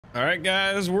All right,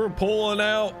 guys, we're pulling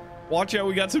out. Watch out,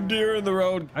 we got some deer in the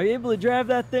road. Are you able to drive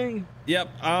that thing? Yep.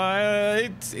 I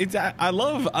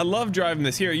love driving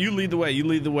this. Here, you lead the way. You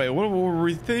lead the way. What were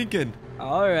we thinking?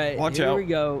 All right. Watch out. Here we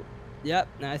go. Yep.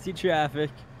 Now I see traffic.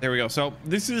 There we go. So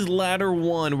this is ladder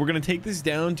 1. We're gonna take this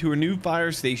down to a new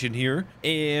fire station here,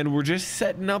 and we're just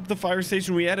setting up the fire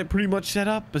station. We had it pretty much set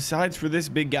up, besides for this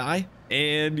big guy.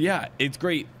 And yeah, it's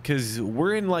great because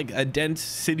we're in like a dense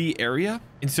city area,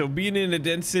 and so being in a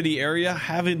dense city area,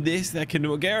 having this that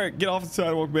can, Garrett, get off the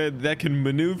sidewalk, man, that can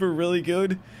maneuver really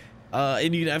good.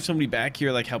 And you can have somebody back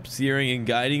here like help steering and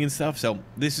guiding and stuff. So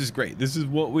this is great. This is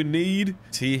what we need.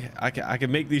 See, I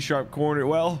can make these sharp corner.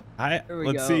 Well,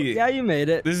 let's see. Yeah, you made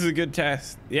it. This is a good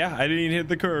test. Yeah, I didn't even hit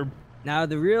the curb. Now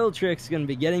the real trick's gonna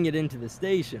be getting it into the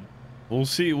station. We'll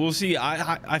see. We'll see.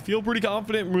 I feel pretty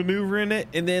confident maneuvering it.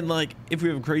 And then like if we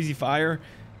have a crazy fire,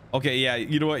 okay, yeah,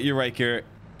 you know what? You're right, Garrett.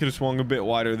 Could have swung a bit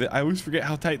wider. I always forget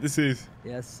how tight this is.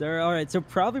 Yes, sir. All right, so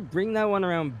probably bring that one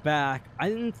around back.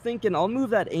 I'm thinking I'll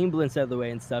move that ambulance out of the way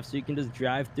and stuff so you can just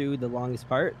drive through the longest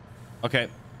part. Okay,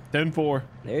 10-4.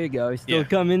 There you go. Still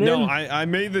coming in. No, I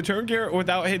made the turn, Garrett,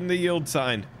 without hitting the yield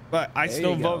sign. But I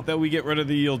still vote that we get rid of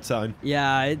the yield sign.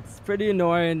 Yeah, it's pretty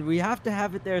annoying. We have to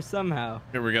have it there somehow.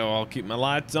 Here we go. I'll keep my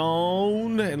lights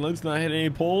on and let's not hit any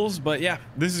poles. But yeah,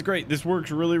 this is great. This works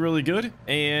really, really good.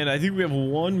 And I think we have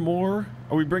one more.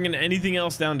 Are we bringing anything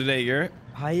else down today, Garrett?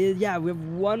 Yeah, we have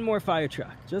one more fire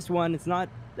truck. Just one. It's not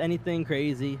anything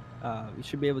crazy. We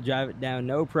should be able to drive it down.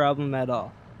 No problem at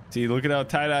all. See, look at how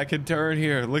tight I can turn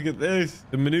here. Look at this.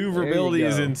 The maneuverability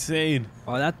is insane.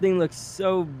 Oh, that thing looks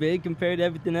so big compared to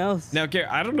everything else. Now,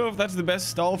 Garrett, I don't know if that's the best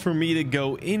stall for me to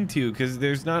go into because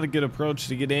there's not a good approach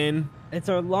to get in. It's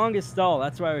our longest stall.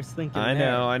 That's why I was thinking. I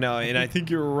know. And I think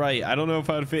you're right. I don't know if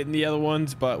I'd fit in the other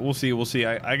ones, but we'll see. We'll see.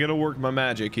 I got to work my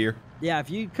magic here. Yeah, if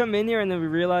you come in here and then we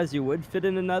realize you would fit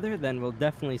in another, then we'll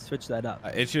definitely switch that up.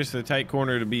 It's just a tight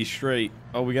corner to be straight.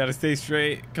 Oh, we got to stay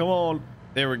straight. Come on.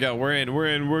 There we go. We're in.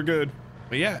 We're good.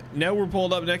 But yeah, now we're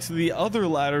pulled up next to the other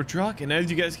ladder truck, and as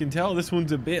you guys can tell, this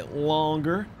one's a bit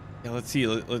longer. Yeah, let's see.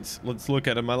 Let's look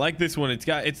at them. I like this one.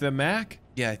 It's the Mac.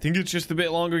 Yeah, I think it's just a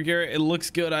bit longer, Garrett. It looks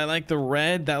good. I like the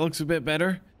red. That looks a bit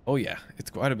better. Oh yeah,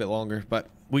 it's quite a bit longer, but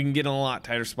we can get in a lot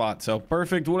tighter spot. So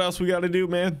perfect. What else we got to do,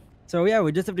 man? So yeah,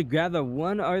 we just have to grab the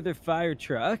one other fire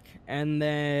truck, and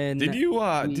then did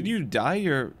you dye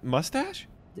your mustache?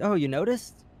 Oh, you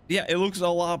noticed? Yeah, it looks a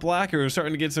lot blacker. We're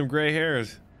starting to get some gray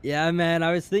hairs. Yeah, man.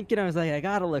 I was like, I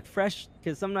gotta look fresh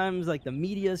because sometimes like the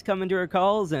media's coming to our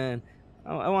calls, and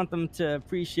I want them to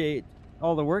appreciate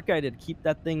all the work I did to keep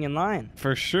that thing in line.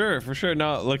 For sure.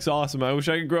 No, it looks awesome. I wish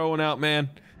I could grow one out, man.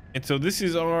 And so this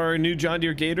is our new John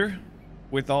Deere Gator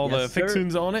with all the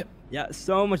fixings on it. Yeah,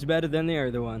 so much better than the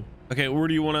other one. Okay, where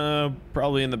do you want to?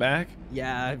 Probably in the back?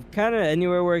 Yeah, kind of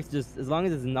anywhere works. Just as long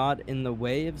as it's not in the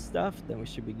way of stuff, then we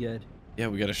should be good. Yeah,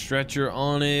 we got a stretcher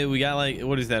on it. We got like,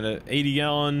 what is that, a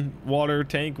 80-gallon water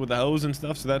tank with a hose and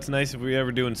stuff. So that's nice if we're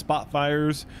ever doing spot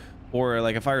fires or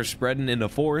like a fire spreading in the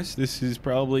forest. This is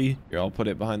probably, here, I'll put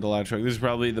it behind the ladder truck. This is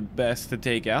probably the best to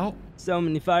take out. So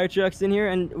many fire trucks in here,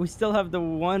 and we still have the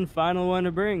one final one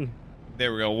to bring.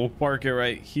 There we go. We'll park it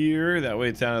right here. That way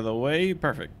it's out of the way.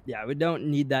 Perfect. Yeah, we don't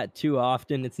need that too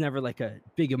often. It's never like a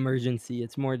big emergency.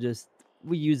 It's more just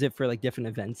we use it for like different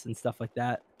events and stuff like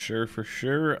that. Sure, for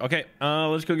sure. Okay,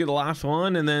 let's go get the last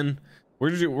one, and then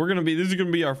this is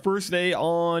gonna be our first day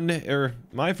on, or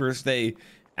my first day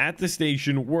at the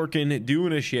station working,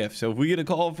 doing a shift. So if we get a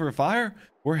call for a fire,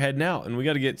 we're heading out, and we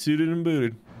got to get suited and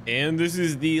booted. And this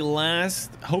is the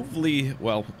last, hopefully,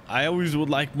 well, I always would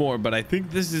like more, but I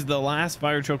think this is the last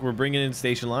fire truck we're bringing in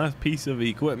station, last piece of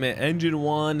equipment. Engine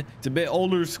 1. It's a bit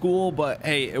older school, but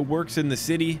hey, it works in the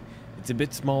city. It's a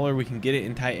bit smaller. We can get it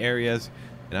in tight areas,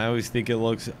 and I always think it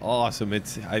looks awesome.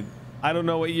 I don't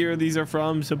know what year these are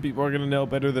from. Some people are gonna know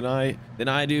better than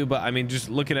I do, but I mean, just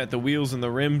looking at the wheels and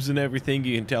the rims and everything,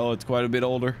 you can tell it's quite a bit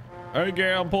older. All right,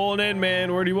 Gary, I'm pulling in,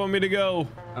 man. Where do you want me to go?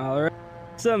 All right,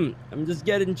 awesome. I'm just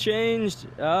getting changed.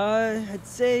 I'd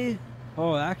say,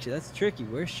 oh, actually, that's tricky.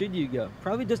 Where should you go?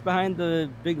 Probably just behind the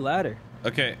big ladder.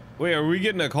 Okay. Wait, are we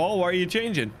getting a call? Why are you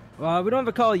changing? Well, we don't have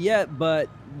a call yet, but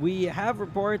we have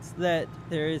reports that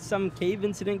there is some cave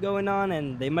incident going on,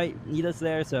 and they might need us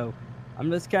there. So I'm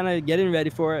just kind of getting ready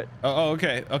for it. Oh,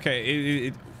 okay.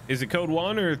 Okay. Is it code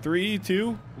 1 or 3,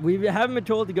 2? We haven't been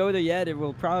told to go there yet. It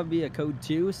will probably be a code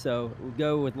 2, so we'll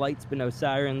go with lights but no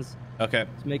sirens. Okay.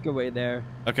 Let's make our way there.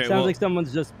 Okay. Sounds like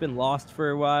someone's just been lost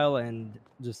for a while and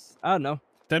just, I don't know.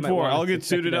 10-4. I'll get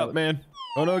suited up, man.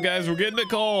 Oh no, guys, we're getting a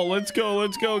call. Let's go,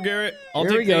 Garrett.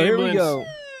 Here we go.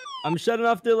 I'm shutting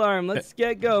off the alarm. Let's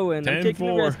get going. I'm taking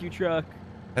the rescue truck.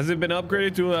 Has it been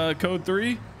upgraded to code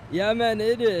 3? Yeah, man,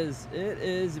 it is. It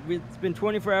is. It's been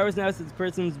 24 hours now since the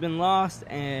person's been lost,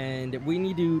 and we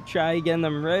need to try getting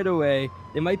them right away.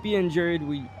 They might be injured.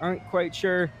 We aren't quite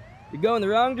sure. You're going the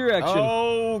wrong direction.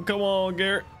 Oh, come on,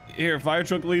 Garrett. Here, fire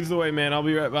truck leads the way, man. I'll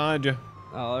be right behind you.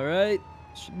 All right.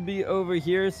 Should be over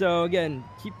here. So, again,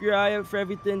 keep your eye out for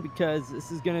everything because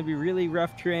this is going to be really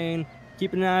rough terrain.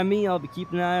 Keep an eye on me. I'll be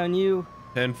keeping an eye on you.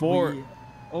 10-4. We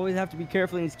always have to be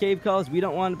careful in these cave calls. We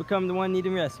don't want to become the one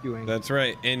needing rescuing. That's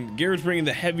right. And Garrett's bringing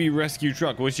the heavy rescue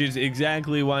truck, which is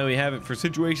exactly why we have it for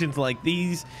situations like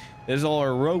these. There's all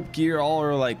our rope gear, all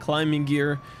our like climbing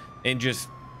gear, and just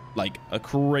like a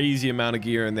crazy amount of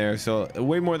gear in there. So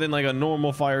way more than like a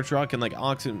normal fire truck, and like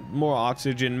more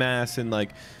oxygen mass, and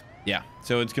like, yeah.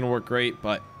 So it's gonna work great.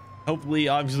 But hopefully,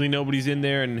 obviously, nobody's in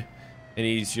there, and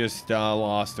he's just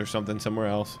lost or something somewhere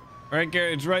else. All right,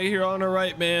 Garrett, it's right here on our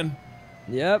right, man.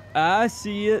 Yep, I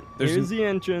see it. Here's the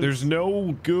entrance. There's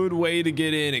no good way to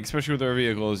get in, especially with our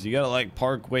vehicles. You gotta like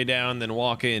park way down, then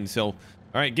walk in. So, all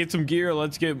right, get some gear.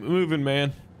 Let's get moving,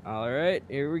 man. All right,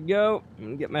 here we go. I'm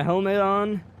gonna get my helmet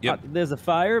on. Yep. There's a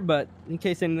fire, but in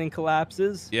case anything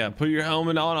collapses. Yeah, put your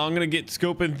helmet on. I'm gonna get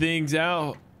scoping things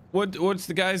out. What's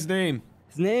the guy's name?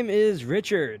 His name is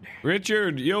Richard.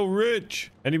 Richard, yo,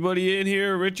 Rich. Anybody in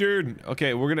here, Richard?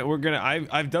 Okay, we're gonna.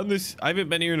 I've done this. I haven't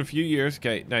been here in a few years.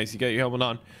 Okay, nice. You got your helmet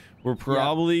on. We're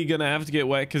probably gonna have to get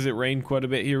wet because it rained quite a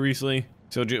bit here recently.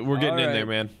 So we're getting in there,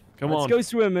 man. Come on. Let's go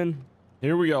swimming.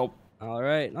 Here we go. All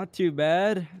right, not too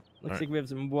bad. Looks like we have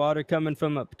some water coming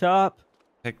from up top.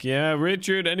 Heck yeah,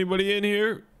 Richard. Anybody in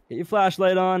here? Get your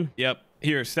flashlight on. Yep.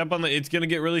 Here, step on the. It's gonna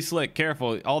get really slick.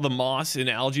 Careful. All the moss and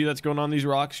algae that's going on these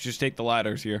rocks. Just take the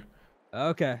ladders here.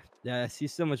 Okay. Yeah, I see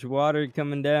so much water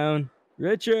coming down.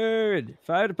 Richard,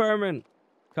 fire department,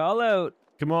 call out.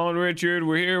 Come on, Richard.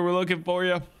 We're here. We're looking for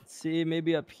you. Let's see,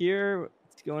 maybe up here.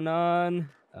 What's going on?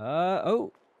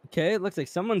 Oh, okay. It looks like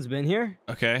someone's been here.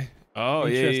 Okay. Oh,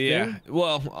 yeah.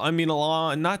 Well, I mean,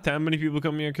 not that many people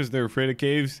come here because they're afraid of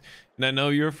caves. And I know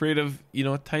you're afraid of,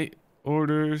 tight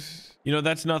orders.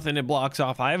 That's nothing. It blocks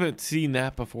off. I haven't seen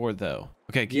that before, though.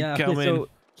 Okay, keep coming. Okay, so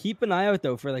keep an eye out,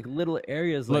 though, for, like, little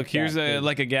areas like that. Look, here's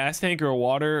like a gas tank or a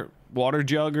water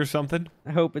jug or something.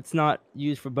 I hope it's not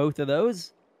used for both of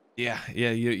those. Yeah,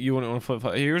 you wouldn't want to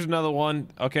flip. Here's another one.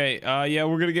 Okay, yeah,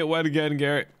 we're going to get wet again,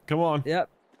 Garrett. Come on. Yep.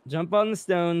 Jump on the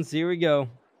stones. Here we go.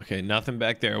 Okay, nothing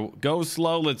back there. Go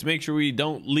slow. Let's make sure we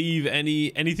don't leave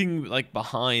anything like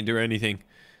behind or anything.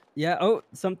 Yeah. Oh,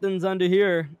 something's under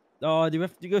here. Oh, do we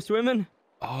have to go swimming?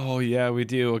 Oh, yeah, we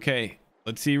do. Okay.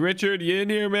 Let's see. Richard, you in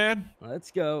here, man? Let's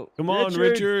go. Come on,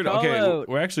 Richard. Okay,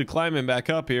 we're actually climbing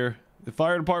back up here. The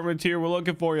fire department's here. We're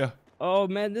looking for you. Oh,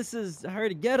 man, this is hard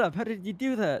to get up. How did you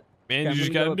do that? Man, you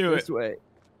just got to do it. This way.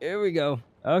 Here we go.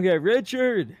 Okay,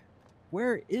 Richard.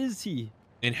 Where is he?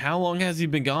 And how long has he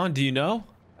been gone? Do you know?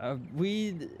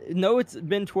 We know it's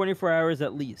been 24 hours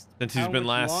at least. Since he's been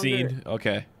last seen?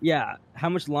 Okay. Yeah. How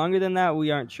much longer than that,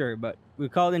 we aren't sure. But we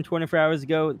called in 24 hours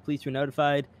ago. The police were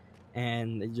notified.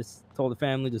 And they just told the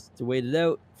family just to wait it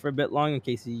out for a bit long in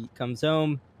case he comes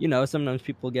home. Sometimes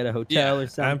people get a hotel or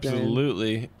something.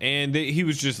 Absolutely. And he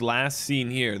was just last seen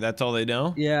here. That's all they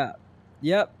know? Yeah.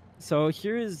 Yep. So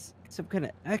here's some kind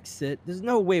of exit. There's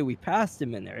no way we passed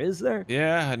him in there, is there?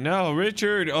 Yeah, no,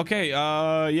 Richard. Okay,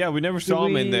 yeah, we never saw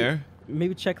him in there.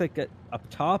 Maybe check like up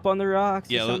top on the rocks.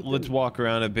 Yeah, let's walk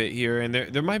around a bit here, and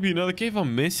there might be another cave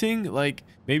I'm missing. Like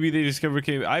maybe they discovered a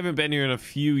cave. I haven't been here in a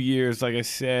few years. Like I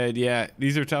said, yeah,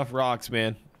 these are tough rocks,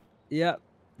 man. Yep.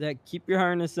 Keep your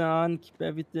harness on. Keep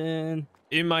everything.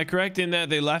 Am I correct in that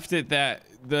they left it that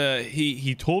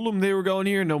he told them they were going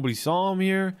here? Nobody saw him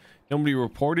here. Nobody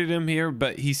reported him here,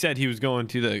 but he said he was going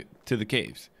to the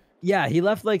caves. Yeah, he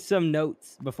left like some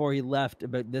notes before he left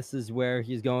about this is where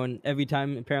he's going. Every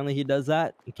time apparently he does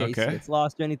that in case it's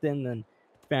lost or anything, then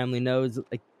family knows.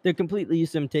 Like they're completely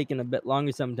used to him taking a bit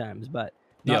longer sometimes, but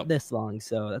not this long.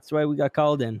 So that's why we got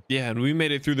called in. Yeah, and we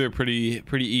made it through there pretty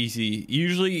easy.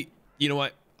 Usually, you know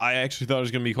what? I actually thought it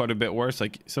was going to be quite a bit worse.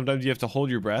 Like sometimes you have to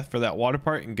hold your breath for that water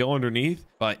part and go underneath,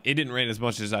 but it didn't rain as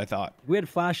much as I thought. We had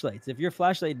flashlights. If your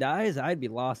flashlight dies, I'd be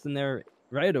lost in there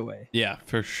right away. Yeah,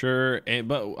 for sure.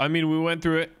 But I mean, we went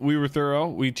through it. We were thorough.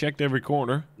 We checked every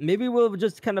corner. Maybe we'll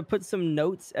just kind of put some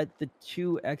notes at the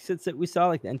 2 exits that we saw,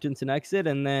 like the entrance and exit,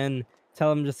 and then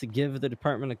tell him just to give the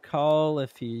department a call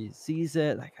if he sees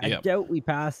it. Like I doubt we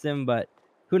passed him, but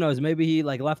who knows? Maybe he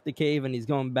like left the cave and he's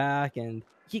going back, and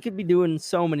he could be doing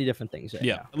so many different things right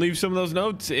now. Leave some of those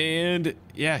notes, and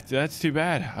yeah, that's too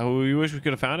bad. We wish we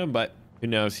could have found him, but Who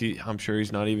knows? I'm sure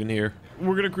he's not even here.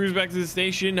 We're gonna cruise back to the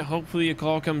station. Hopefully a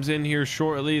call comes in here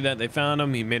shortly that they found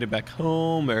him. He made it back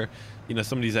home, or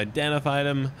somebody's identified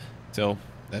him. So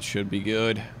that should be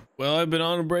good. Well, I've been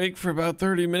on a break for about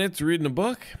 30 minutes reading a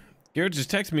book. Garrett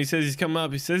just texted me. He says he's coming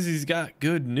up. He says he's got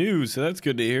good news. So that's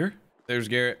good to hear. There's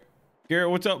Garrett. Garrett,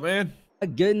 what's up, man?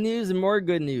 Good news and more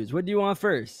good news. What do you want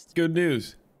first? Good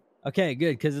news. Okay,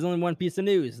 good, because there's only one piece of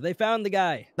news. They found the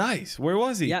guy. Nice. Where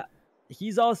was he? Yeah,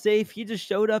 he's all safe. He just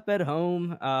showed up at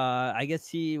home. I guess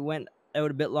he went out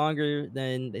a bit longer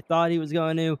than they thought he was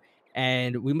going to,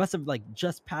 and we must have like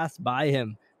just passed by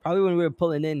him. Probably when we were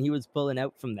pulling in, he was pulling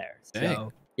out from there. Dang.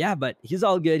 So yeah, but he's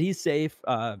all good. He's safe.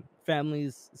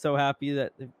 Family's so happy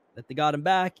that they got him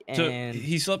back. And so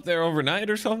he slept there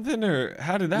overnight or something, or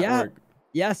how did that work?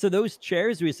 Yeah, so those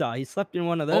chairs we saw, he slept in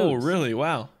one of those. Oh, really?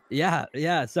 Wow.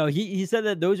 Yeah. So he said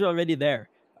that those were already there.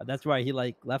 That's why he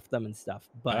like left them and stuff.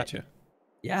 But gotcha.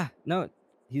 Yeah, no,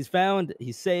 he's found.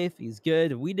 He's safe. He's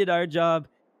good. We did our job,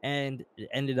 and it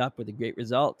ended up with a great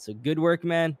result. So good work,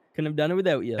 man. Couldn't have done it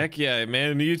without you. Heck yeah,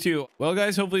 man. You too. Well,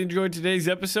 guys, hopefully you enjoyed today's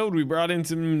episode. We brought in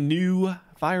some new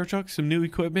fire trucks, some new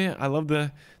equipment. I love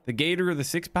the Gator, the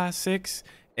 6x6,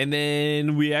 and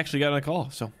then we actually got on a call.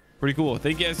 So pretty cool.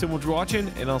 Thank you guys so much for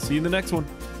watching, and I'll see you in the next one.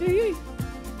 Yay.